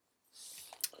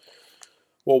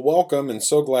Well, welcome, and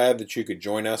so glad that you could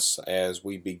join us as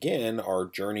we begin our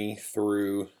journey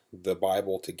through the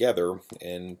Bible together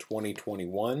in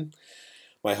 2021.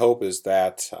 My hope is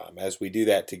that as we do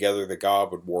that together, that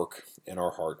God would work in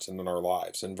our hearts and in our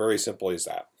lives. And very simply is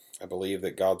that. I believe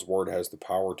that God's Word has the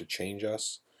power to change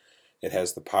us, it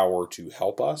has the power to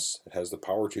help us, it has the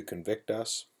power to convict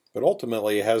us, but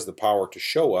ultimately it has the power to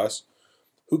show us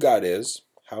who God is,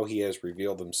 how He has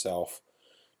revealed Himself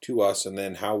to us, and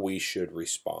then how we should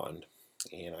respond.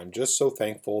 And I'm just so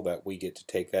thankful that we get to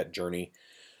take that journey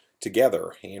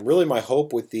together. And really, my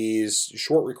hope with these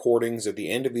short recordings at the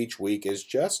end of each week is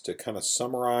just to kind of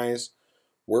summarize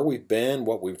where we've been,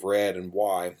 what we've read, and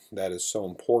why that is so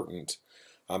important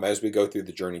as we go through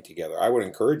the journey together. I would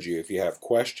encourage you, if you have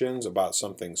questions about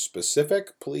something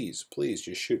specific, please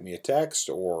just shoot me a text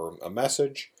or a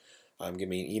message. Give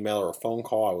me an email or a phone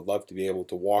call. I would love to be able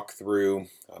to walk through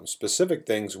specific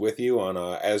things with you on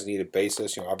a as needed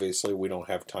basis. Obviously, we don't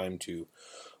have time to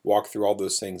walk through all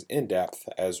those things in depth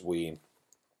as we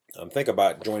think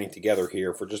about joining together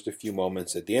here for just a few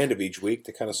moments at the end of each week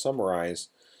to kind of summarize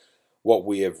what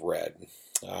we have read.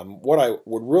 What I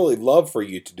would really love for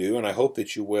you to do, and I hope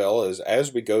that you will, is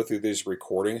as we go through these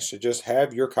recordings, to just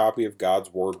have your copy of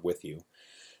God's Word with you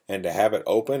and to have it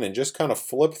open and just kind of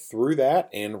flip through that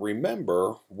and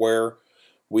remember where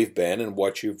we've been and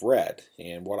what you've read.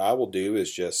 And what I will do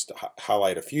is just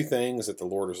highlight a few things that the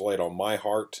Lord has laid on my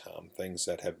heart, things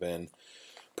that have been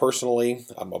personally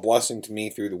a blessing to me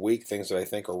through the week, things that I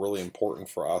think are really important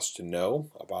for us to know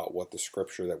about what the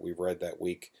scripture that we've read that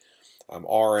week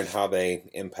are and how they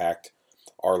impact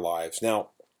our lives. Now,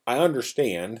 I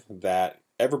understand that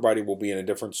everybody will be in a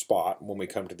different spot when we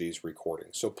come to these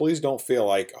recordings. So please don't feel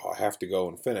like, oh, I have to go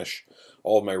and finish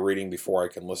all of my reading before I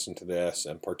can listen to this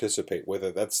and participate with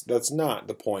it. That's not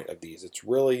the point of these. It's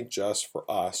really just for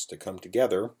us to come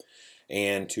together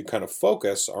and to kind of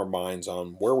focus our minds on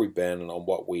where we've been and on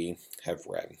what we have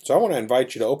read. So I want to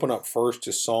invite you to open up first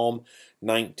to Psalm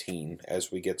 19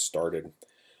 as we get started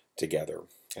together.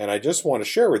 And I just want to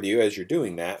share with you as you're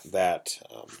doing that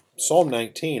Psalm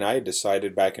 19, I had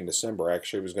decided back in December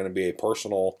actually was going to be a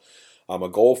personal a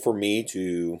goal for me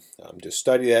to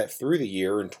study that through the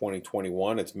year in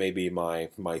 2021. It's maybe my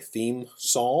theme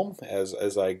psalm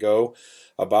as I go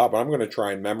about, but I'm going to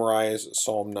try and memorize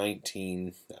Psalm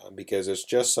 19 because it's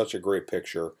just such a great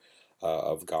picture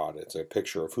of God. It's a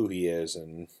picture of who He is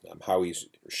and how He's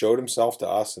showed Himself to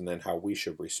us, and then how we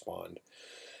should respond.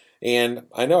 And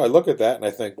I know I look at that and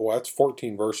I think, well, that's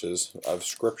 14 verses of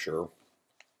scripture.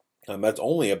 That's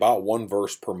only about one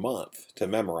verse per month to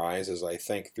memorize as I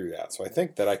think through that. So I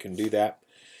think that I can do that.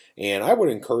 And I would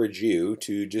encourage you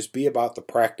to just be about the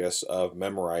practice of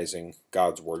memorizing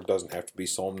God's Word. It doesn't have to be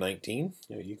Psalm 19.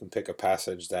 You can pick a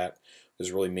passage that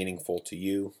is really meaningful to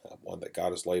you, one that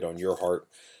God has laid on your heart.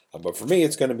 But for me,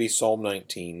 it's going to be Psalm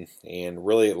 19. And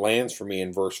really, it lands for me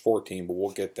in verse 14, but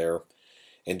we'll get there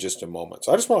in just a moment.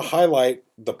 So I just want to highlight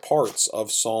the parts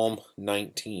of Psalm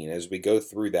 19 as we go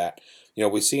through that.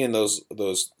 We see in those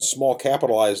small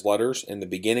capitalized letters in the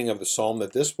beginning of the psalm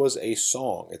that this was a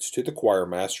song. It's to the choir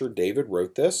master. David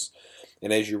wrote this.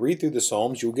 And as you read through the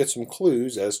psalms, you'll get some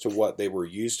clues as to what they were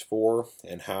used for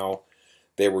and how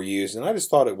they were used. And I just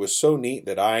thought it was so neat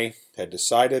that I had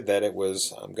decided that it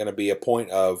was going to be a point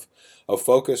of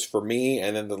focus for me.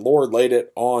 And then the Lord laid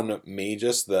it on me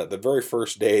just the very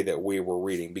first day that we were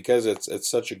reading, because it's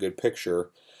such a good picture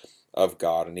of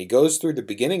God. And he goes through the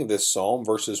beginning of this psalm,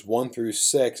 verses 1 through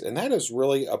 6, and that is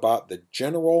really about the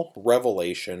general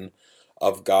revelation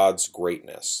of God's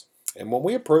greatness. And when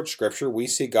we approach Scripture, we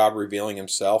see God revealing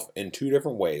Himself in two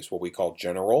different ways: what we call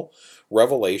general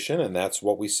revelation, and that's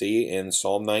what we see in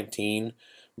Psalm 19,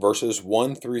 verses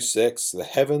 1 through 6. The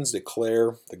heavens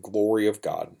declare the glory of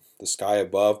God, the sky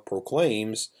above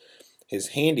proclaims His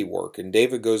handiwork. And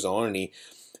David goes on and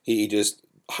he just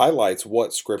highlights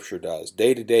what Scripture does.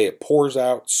 Day to day, it pours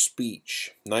out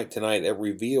speech. Night to night, it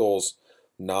reveals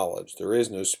knowledge. There is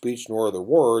no speech nor other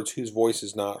words whose voice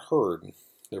is not heard.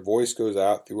 Their voice goes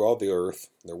out through all the earth,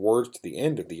 their words to the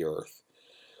end of the earth.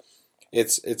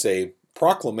 It's a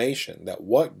proclamation that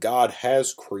what God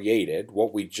has created,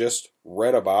 what we just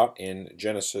read about in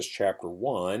Genesis chapter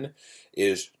 1,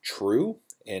 is true,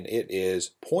 and it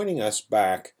is pointing us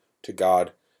back to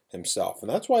God Himself. And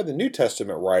that's why the New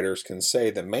Testament writers can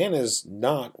say that man is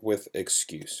not with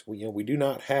excuse. We do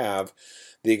not have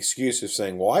the excuse of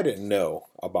saying, well, I didn't know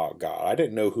about God. I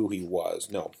didn't know who He was.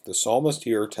 No, the psalmist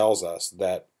here tells us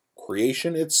that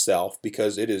creation itself,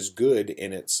 because it is good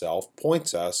in itself,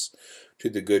 points us to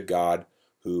the good God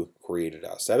who created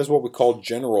us. That is what we call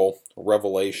general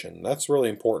revelation. That's really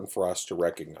important for us to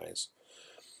recognize.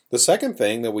 The second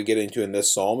thing that we get into in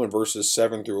this psalm in verses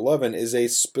 7 through 11 is a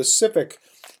specific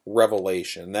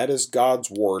revelation. That is God's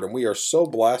Word, and we are so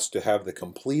blessed to have the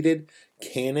completed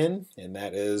canon, and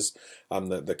that is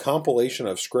the compilation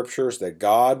of scriptures that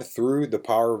God, through the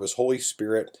power of His Holy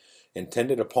Spirit,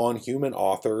 intended upon human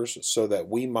authors so that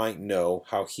we might know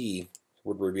how He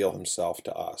would reveal Himself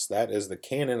to us. That is the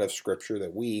canon of Scripture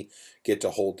that we get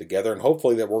to hold together, and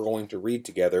hopefully that we're going to read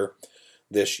together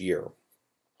this year.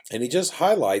 And he just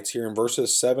highlights here in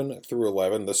verses 7 through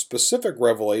 11 the specific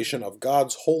revelation of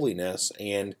God's holiness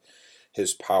and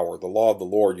His power. The law of the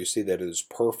Lord, you see that it is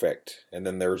perfect, and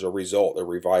then there's a result that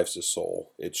revives the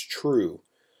soul. It's true.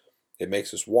 It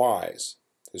makes us wise.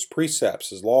 His precepts,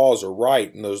 His laws are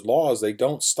right, and those laws, they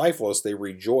don't stifle us, they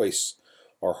rejoice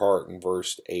our heart in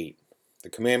verse 8. The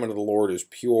commandment of the Lord is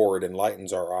pure, it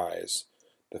enlightens our eyes.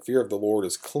 The fear of the Lord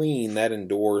is clean, that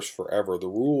endures forever. The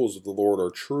rules of the Lord are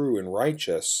true and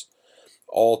righteous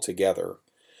altogether.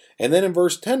 And then in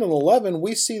verse 10 and 11,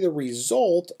 we see the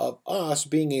result of us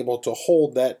being able to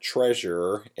hold that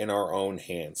treasure in our own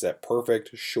hands, that perfect,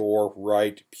 sure,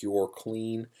 right, pure,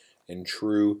 clean, and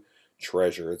true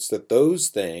treasure. It's that those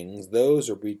things, those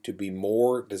are to be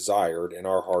more desired in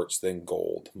our hearts than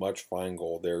gold, much fine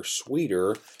gold. They're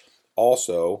sweeter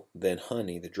also than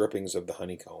honey, the drippings of the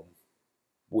honeycomb.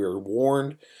 We're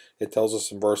warned, it tells us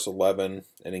in verse 11,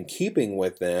 and in keeping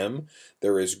with them,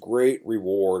 there is great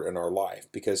reward in our life.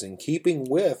 Because in keeping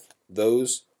with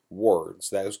those words,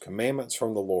 those commandments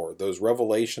from the Lord, those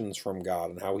revelations from God,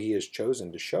 and how He has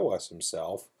chosen to show us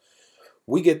Himself,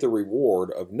 we get the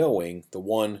reward of knowing the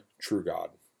one true God,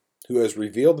 who has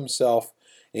revealed Himself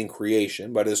in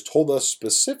creation, but has told us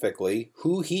specifically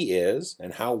who He is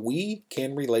and how we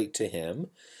can relate to Him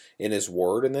in His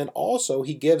Word, and then also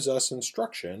He gives us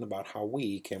instruction about how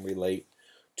we can relate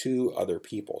to other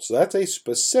people. So that's a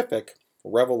specific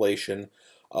revelation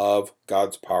of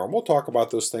God's power. And we'll talk about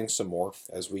those things some more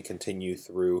as we continue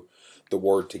through the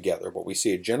Word together. But we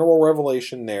see a general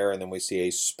revelation there, and then we see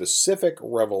a specific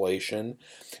revelation.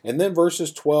 And then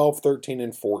verses 12, 13,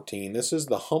 and 14, this is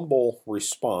the humble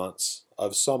response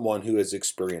of someone who has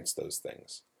experienced those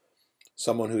things.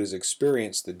 Someone who has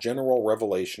experienced the general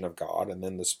revelation of God and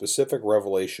then the specific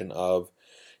revelation of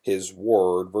His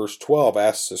Word. Verse 12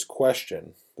 asks this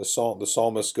question. The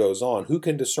psalmist goes on, who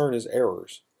can discern his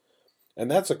errors? And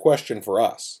that's a question for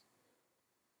us.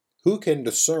 Who can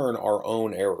discern our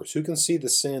own errors? Who can see the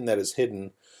sin that is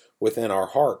hidden within our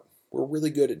heart? We're really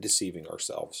good at deceiving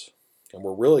ourselves. And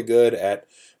we're really good at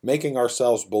making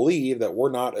ourselves believe that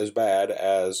we're not as bad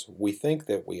as we think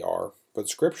that we are. But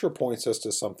Scripture points us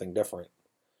to something different.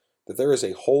 That there is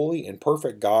a holy and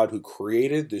perfect God who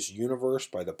created this universe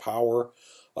by the power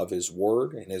of His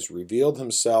Word and has revealed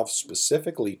Himself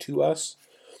specifically to us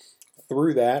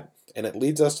through that. And it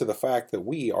leads us to the fact that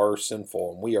we are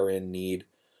sinful and we are in need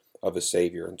of a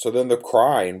Savior. And so then the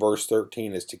cry in verse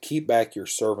 13 is to keep back your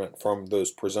servant from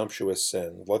those presumptuous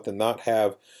sins. Let them not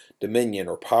have dominion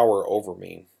or power over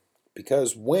me.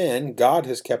 Because when God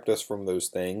has kept us from those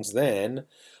things, then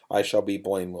I shall be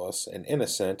blameless and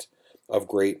innocent of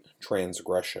great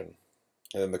transgression.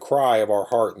 And then the cry of our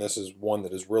heart, and this is one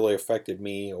that has really affected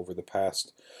me over the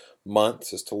past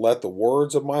months, is to let the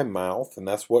words of my mouth, and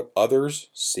that's what others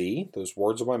see, those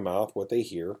words of my mouth, what they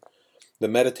hear, the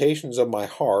meditations of my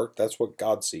heart, that's what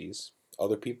God sees.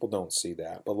 Other people don't see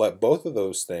that. But let both of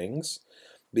those things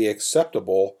be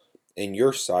acceptable in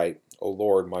your sight, O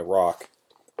Lord, my rock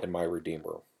and my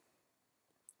redeemer.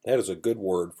 That is a good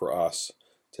word for us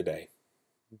today.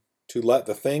 To let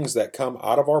the things that come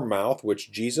out of our mouth,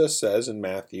 which Jesus says in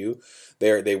Matthew,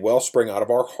 they wellspring out of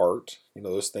our heart,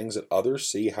 those things that others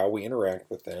see, how we interact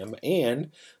with them,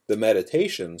 and the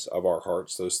meditations of our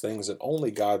hearts, those things that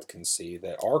only God can see,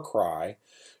 that our cry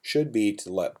should be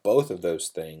to let both of those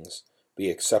things be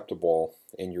acceptable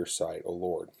in your sight, O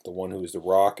Lord, the one who is the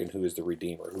rock and who is the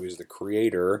Redeemer, who is the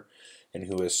Creator and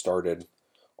who has started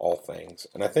all things.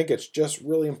 And I think it's just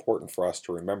really important for us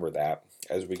to remember that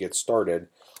as we get started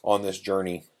on this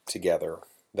journey together,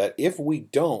 that if we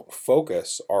don't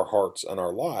focus our hearts and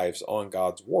our lives on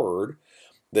God's Word,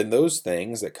 then those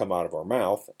things that come out of our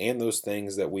mouth and those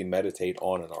things that we meditate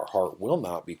on in our heart will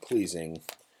not be pleasing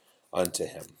unto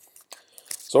Him.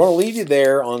 So I want to leave you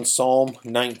there on Psalm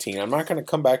 19. I'm not going to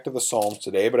come back to the Psalms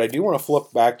today, but I do want to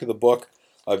flip back to the book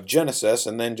of Genesis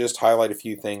and then just highlight a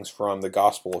few things from the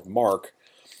Gospel of Mark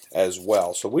as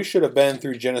well. So we should have been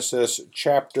through Genesis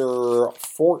chapter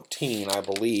 14, I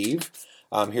believe,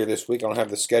 here this week. I don't have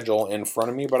the schedule in front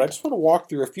of me, but I just want to walk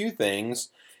through a few things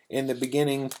in the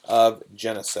beginning of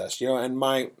Genesis. And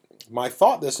my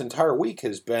thought this entire week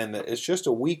has been that it's just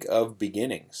a week of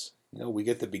beginnings. We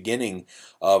get the beginning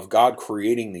of God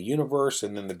creating the universe,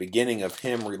 and then the beginning of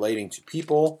Him relating to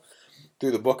people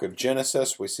through the book of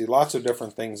Genesis. We see lots of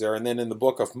different things there. And then in the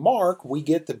book of Mark, we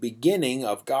get the beginning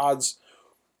of God's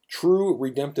true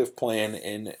redemptive plan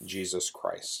in Jesus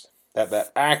Christ.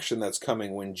 That action that's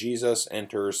coming when Jesus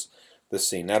enters the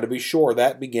scene. Now, to be sure,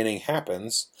 that beginning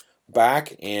happens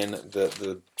back in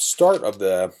the start of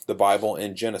the Bible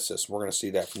in Genesis. We're going to see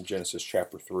that from Genesis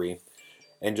chapter 3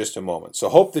 in just a moment. So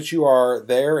hope that you are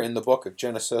there in the book of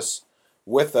Genesis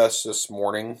with us this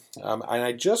morning. And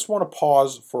I just want to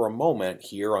pause for a moment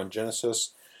here on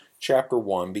Genesis chapter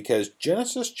 1, because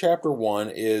Genesis chapter 1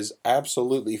 is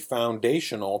absolutely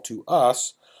foundational to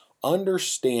us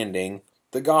understanding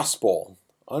the gospel,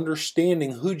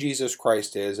 understanding who Jesus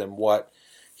Christ is and what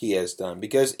He has done.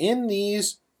 Because in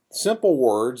these simple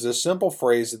words, this simple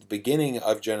phrase at the beginning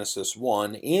of Genesis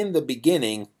 1, in the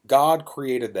beginning God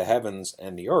created the heavens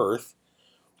and the earth,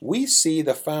 we see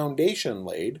the foundation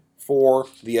laid for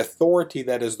the authority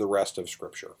that is the rest of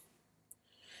Scripture.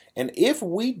 And if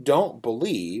we don't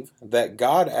believe that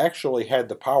God actually had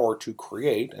the power to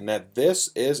create, and that this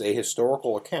is a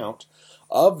historical account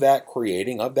of that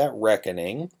creating, of that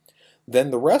reckoning, then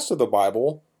the rest of the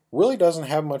Bible really doesn't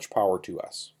have much power to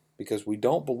us, because we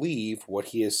don't believe what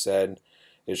He has said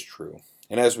is true.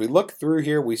 And as we look through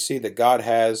here, we see that God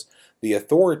has the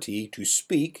authority to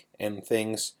speak and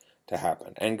things to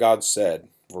happen. And God said,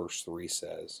 verse 3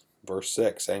 says. Verse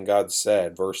 6, and God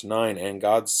said. Verse 9, and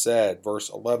God said.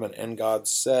 Verse 11, and God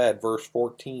said. Verse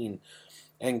 14,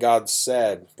 and God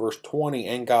said. Verse 20,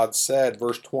 and God said.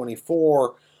 Verse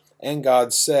 24, and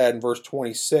God said. Verse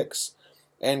 26,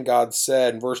 and God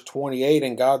said. Verse 28,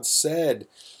 and God said.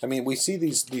 I mean, we see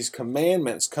these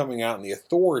commandments coming out in the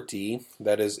authority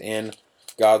that is in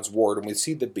God's Word. And we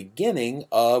see the beginning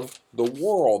of the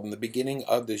world and the beginning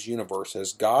of this universe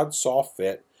as God saw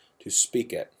fit to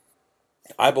speak it.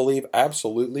 I believe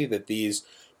absolutely that these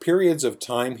periods of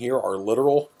time here are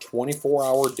literal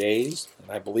 24-hour days,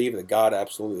 and I believe that God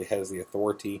absolutely has the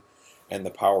authority and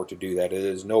the power to do that. It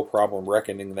is no problem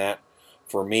reckoning that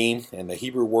for me, and the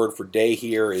Hebrew word for day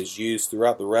here is used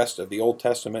throughout the rest of the Old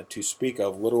Testament to speak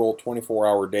of literal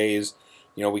 24-hour days.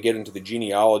 We get into the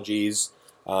genealogies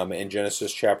in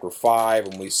Genesis chapter 5,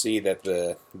 and we see that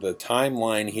the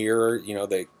timeline here,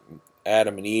 that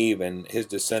Adam and Eve and his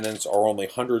descendants are only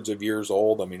hundreds of years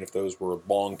old. I mean, if those were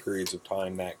long periods of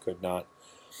time, that could not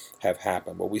have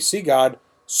happened. But we see God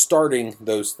starting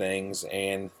those things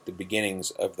and the beginnings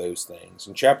of those things.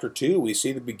 In chapter 2, we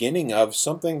see the beginning of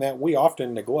something that we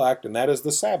often neglect, and that is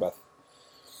the Sabbath.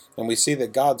 And we see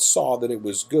that God saw that it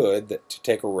was good to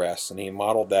take a rest, and He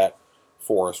modeled that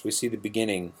for us. We see the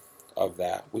beginning of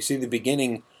that. We see the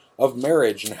beginning of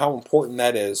marriage and how important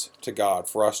that is to God,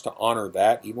 for us to honor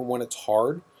that even when it's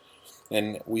hard.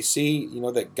 And we see,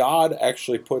 that God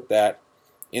actually put that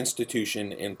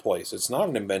institution in place. It's not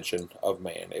an invention of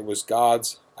man. It was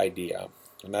God's idea.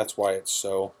 And that's why it's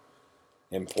so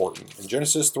important. In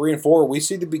Genesis 3 and 4, we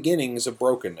see the beginnings of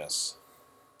brokenness.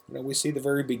 We see the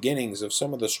very beginnings of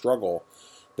some of the struggle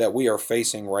that we are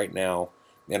facing right now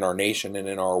in our nation and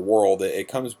in our world. It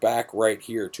comes back right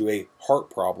here to a heart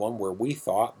problem where we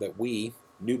thought that we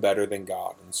knew better than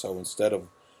God. And so instead of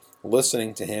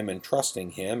listening to Him and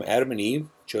trusting Him, Adam and Eve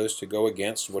chose to go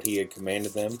against what He had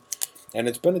commanded them. And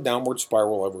it's been a downward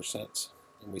spiral ever since.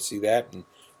 And we see that in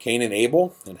Cain and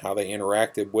Abel and how they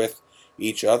interacted with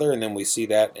each other. And then we see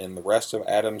that in the rest of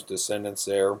Adam's descendants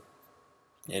there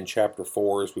in chapter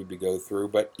 4 as we go through.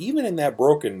 But even in that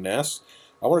brokenness,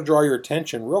 I want to draw your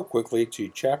attention real quickly to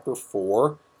chapter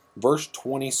 4, verse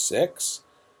 26,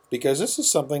 because this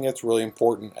is something that's really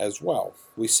important as well.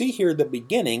 We see here the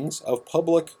beginnings of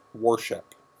public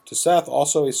worship. To Seth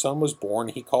also a son was born.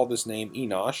 He called his name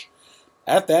Enosh.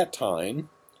 At that time,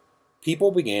 people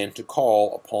began to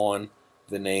call upon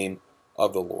the name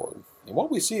of the Lord. And what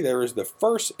we see there is the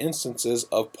first instances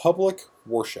of public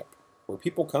worship, where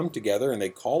people come together and they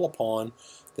call upon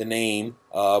the name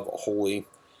of a holy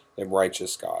and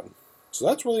righteous God. So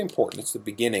that's really important. It's the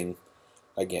beginning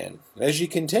again. As you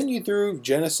continue through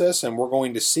Genesis, and we're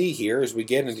going to see here as we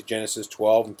get into Genesis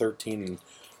 12 and 13 and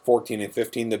 14 and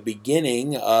 15, the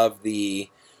beginning of the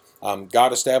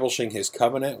God establishing His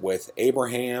covenant with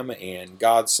Abraham, and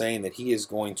God saying that He is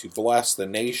going to bless the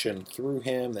nation through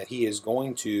him, that He is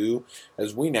going to,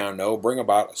 as we now know, bring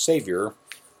about a Savior,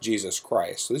 Jesus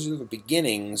Christ. These are the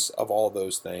beginnings of all of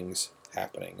those things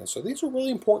happening. And so these are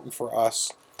really important for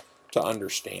us to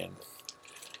understand.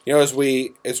 As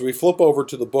we flip over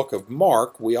to the book of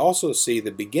Mark, we also see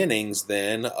the beginnings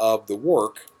then of the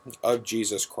work of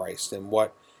Jesus Christ and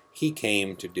what He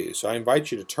came to do. So I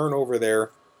invite you to turn over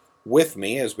there with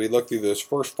me as we look through those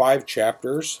first 5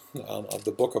 chapters of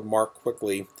the book of Mark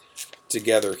quickly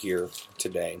together here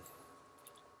today.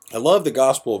 I love the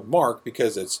Gospel of Mark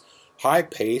because it's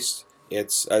high-paced,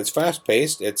 it's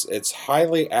fast-paced, it's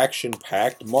highly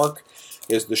action-packed. Mark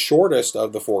is the shortest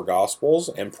of the 4 Gospels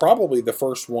and probably the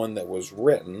first one that was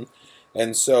written.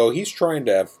 And so he's trying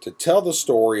to tell the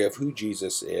story of who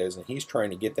Jesus is, and he's trying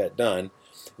to get that done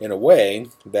in a way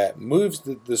that moves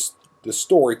the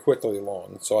story quickly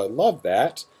along. So I love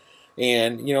that.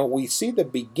 And, we see the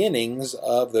beginnings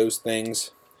of those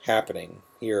things happening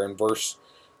here in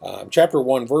chapter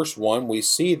 1, verse 1. We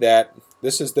see that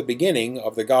this is the beginning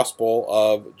of the gospel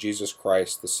of Jesus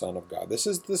Christ, the Son of God. This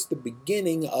is the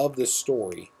beginning of the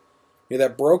story.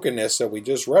 That brokenness that we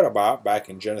just read about back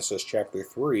in Genesis chapter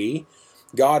 3,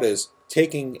 God is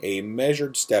taking a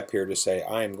measured step here to say,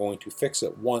 I am going to fix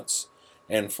it once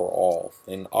and for all.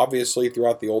 And obviously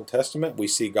throughout the Old Testament, we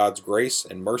see God's grace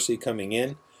and mercy coming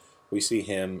in. We see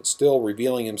him still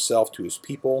revealing himself to his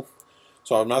people.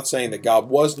 So I'm not saying that God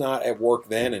was not at work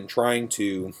then and trying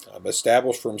to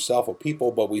establish for himself a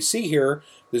people, but we see here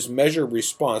this measured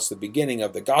response, the beginning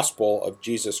of the gospel of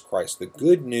Jesus Christ, the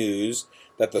good news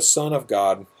that the Son of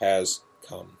God has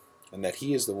come and that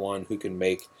he is the one who can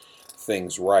make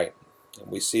things right.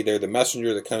 And we see there the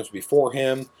messenger that comes before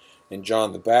him in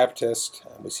John the Baptist.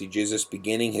 We see Jesus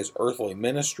beginning his earthly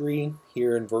ministry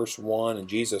here in verse 1, and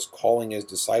Jesus calling his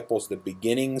disciples. The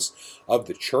beginnings of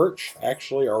the church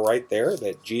actually are right there,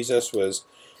 that Jesus was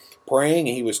praying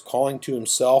and he was calling to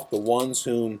himself the ones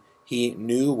whom he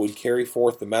knew would carry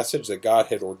forth the message, that God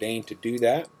had ordained to do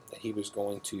that he was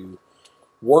going to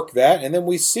work that. And then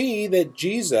we see that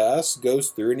Jesus goes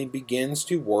through and he begins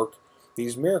to work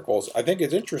these miracles. I think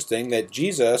it's interesting that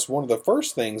Jesus, one of the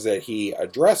first things that he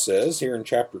addresses here in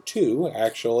chapter 2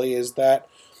 actually is that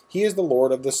he is the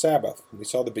Lord of the Sabbath. We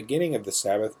saw the beginning of the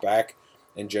Sabbath back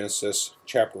in Genesis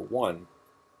chapter 1.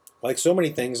 Like so many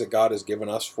things that God has given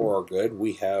us for our good,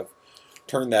 we have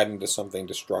turned that into something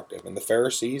destructive. And the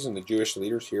Pharisees and the Jewish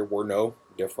leaders here were no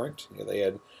different. They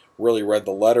had really read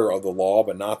the letter of the law,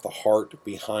 but not the heart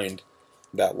behind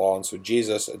that law. And so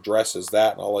Jesus addresses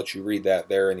that, and I'll let you read that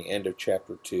there in the end of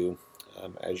chapter 2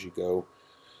 as you go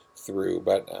through.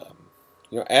 But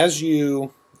as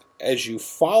you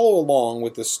follow along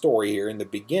with the story here in the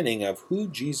beginning of who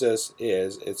Jesus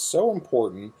is, it's so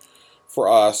important for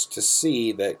us to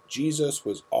see that Jesus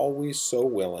was always so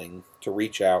willing to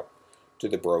reach out to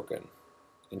the broken.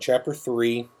 In chapter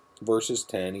 3, verses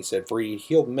 10, he said, "For he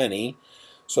healed many,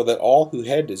 so that all who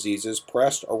had diseases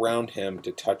pressed around him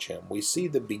to touch him." We see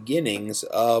the beginnings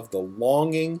of the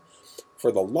longing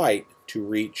for the light to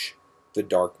reach the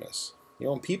darkness.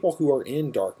 People who are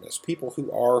in darkness, people who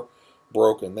are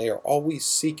broken, they are always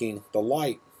seeking the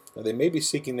light. Now, they may be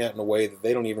seeking that in a way that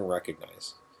they don't even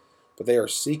recognize, but they are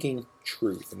seeking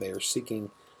truth and they are seeking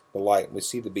the light. We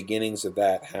see the beginnings of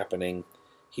that happening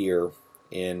here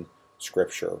in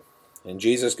Scripture. And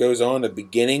Jesus goes on the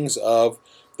beginnings of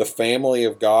the family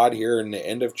of God here in the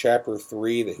end of chapter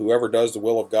 3, that whoever does the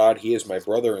will of God, he is my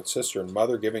brother and sister and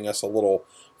mother, giving us a little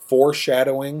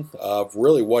foreshadowing of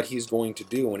really what he's going to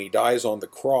do when he dies on the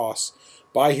cross.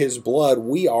 By his blood,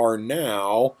 we are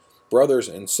now brothers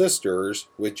and sisters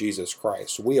with Jesus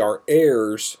Christ. We are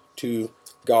heirs to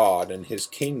God and his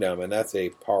kingdom, and that's a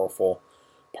powerful,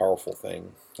 powerful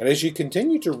thing. And as you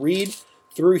continue to read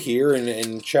through here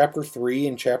in chapter 3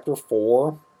 and chapter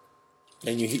 4,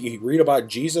 and you read about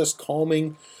Jesus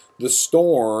calming the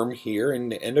storm here in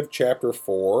the end of chapter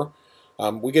 4,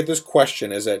 we get this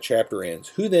question as that chapter ends.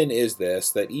 Who then is this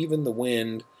that even the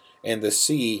wind and the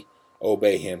sea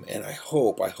obey him? And I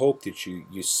hope that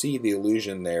you see the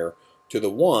allusion there to the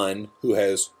one who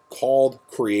has called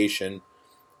creation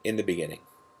in the beginning.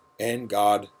 And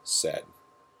God said.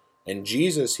 And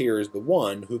Jesus here is the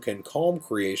one who can calm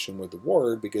creation with the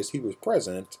word because he was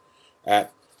present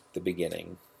at the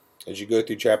beginning. As you go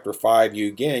through chapter 5,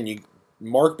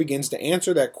 Mark begins to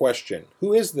answer that question.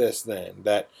 Who is this then?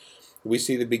 That we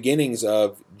see the beginnings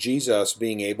of Jesus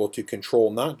being able to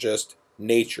control not just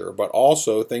nature, but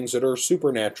also things that are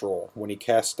supernatural when he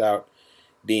casts out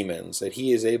demons. That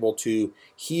he is able to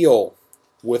heal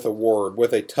with a word,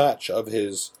 with a touch of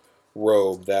his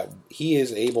robe, that he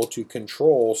is able to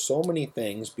control so many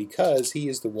things because he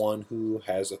is the one who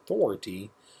has authority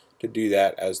to do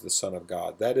that as the Son of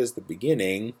God. That is the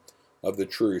beginning of the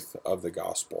truth of the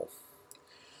gospel.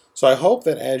 So I hope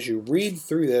that as you read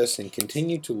through this and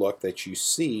continue to look, that you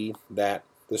see that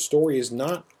the story is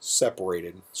not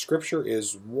separated. Scripture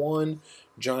is one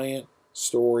giant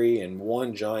story and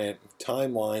one giant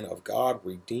timeline of God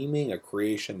redeeming a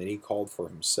creation that he called for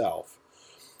himself.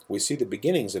 We see the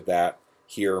beginnings of that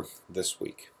here this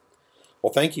week.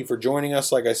 Well, thank you for joining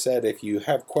us. Like I said, if you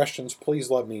have questions, please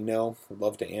let me know. I'd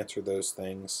love to answer those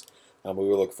things. We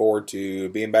will look forward to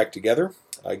being back together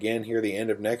again here the end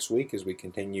of next week as we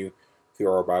continue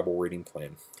through our Bible reading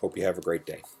plan. Hope you have a great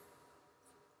day.